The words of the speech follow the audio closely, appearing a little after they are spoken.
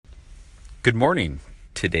Good morning.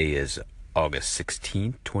 Today is August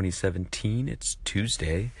 16th, 2017. It's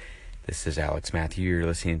Tuesday. This is Alex Matthew. You're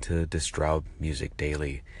listening to Distraub Music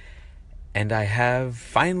Daily. And I have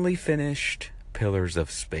finally finished Pillars of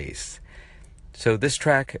Space. So this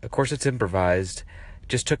track, of course it's improvised,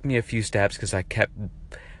 just took me a few steps because I kept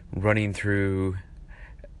running through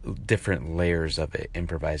different layers of it,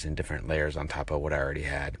 improvising different layers on top of what I already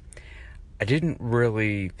had. I didn't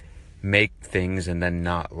really make things and then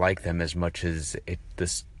not like them as much as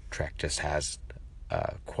this track just has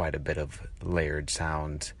quite a bit of layered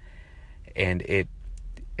sounds, and it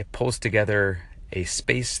pulls together a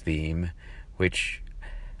space theme, which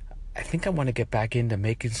I think I want to get back into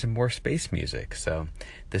making some more space music. So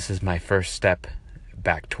this is my first step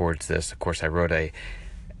back towards this. Of course, I wrote a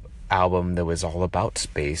album that was all about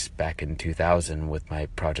space back in 2000 with my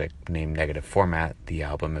project named Negative Format. The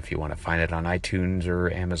album, if you want to find it on iTunes or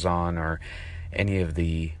Amazon or any of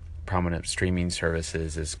the prominent streaming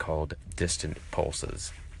services, is called Distant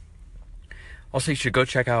Pulses. Also, you should go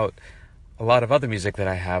check out a lot of other music that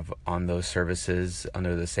I have on those services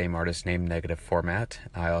under the same artist name, Negative Format.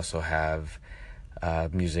 I also have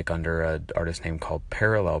music under an artist name called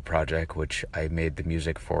Parallel Project, which I made the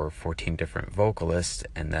music for 14 different vocalists.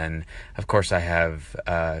 And then, of course, I have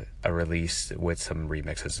a release with some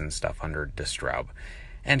remixes and stuff under Distraub.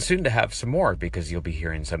 And soon to have some more, because you'll be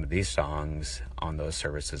hearing some of these songs on those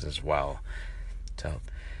services as well. So,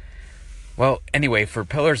 well, anyway, for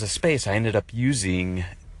Pillars of Space, I ended up using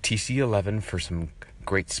TC11 for some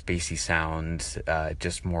great spacey sounds,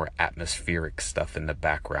 just more atmospheric stuff in the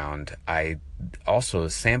background. I also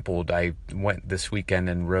I went this weekend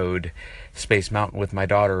and rode Space Mountain with my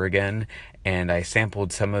daughter again, and I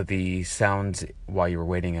sampled some of the sounds while you were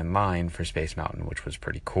waiting in line for Space Mountain, which was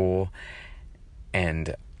pretty cool.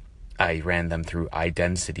 And I ran them through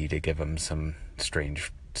iDensity to give them some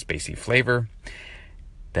strange spacey flavor.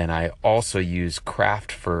 Then I also used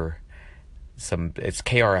Craft for it's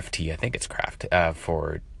KRFT, I think it's Craft,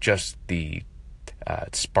 for just the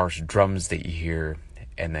sparse drums that you hear,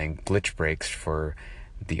 and then glitch breaks for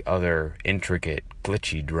the other intricate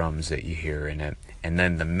glitchy drums that you hear in it. And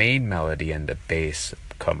then the main melody and the bass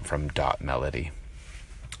come from Dot Melody.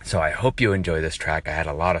 So I hope you enjoy this track. I had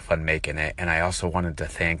a lot of fun making it, and I also wanted to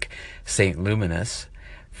thank Saint Luminous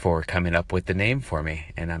for coming up with the name for me.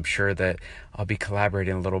 And I'm sure that I'll be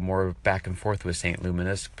collaborating a little more back and forth with Saint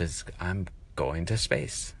Luminous, because I'm going to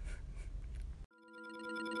space.